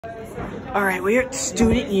All right, we're at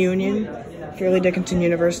Student Union, Fairleigh Dickinson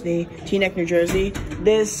University, Teaneck, New Jersey.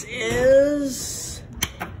 This is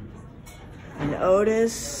an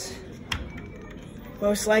Otis,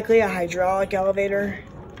 most likely a hydraulic elevator,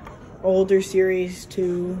 older series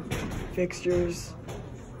 2 fixtures.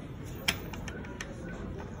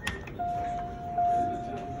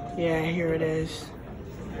 Yeah, here it is.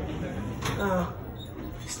 Oh,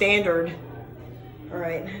 standard. All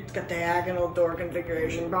right, it's got diagonal door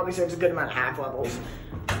configuration. Probably serves a good amount of half levels.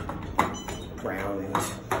 Ground.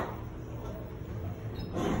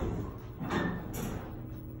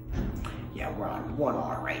 Yeah, we're on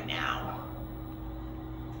 1R right now.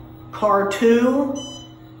 Car 2.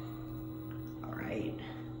 All right.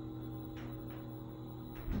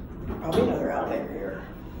 Probably another elevator here.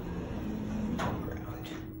 Ground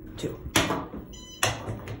 2.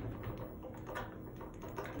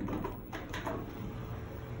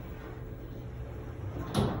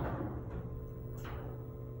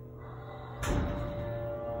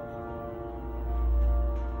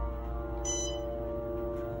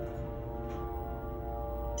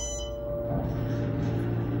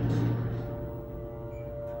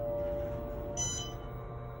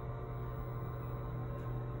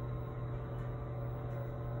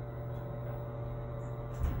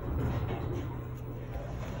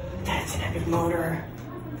 That's an epic motor.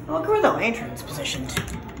 Oh, look where the lantern's positioned.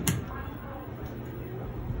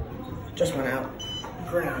 Just went out.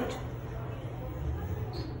 Ground.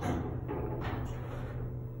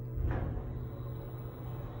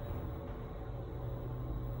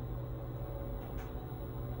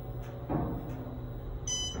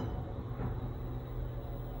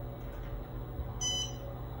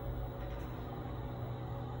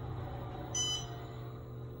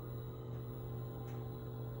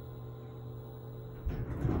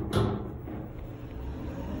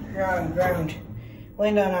 You're on ground.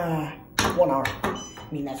 Land on 1R. I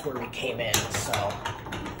mean, that's where we came in, so.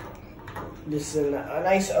 This is a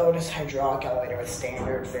nice Otis hydraulic elevator with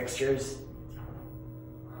standard fixtures.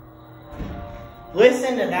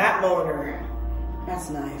 Listen to that motor. That's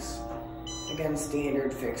nice. Again,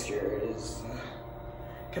 standard fixtures.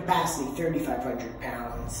 Capacity 3,500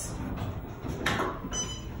 pounds.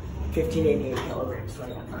 1588 kilograms,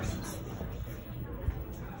 21 persons.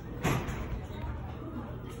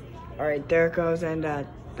 All right, there it goes, and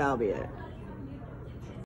that'll be it.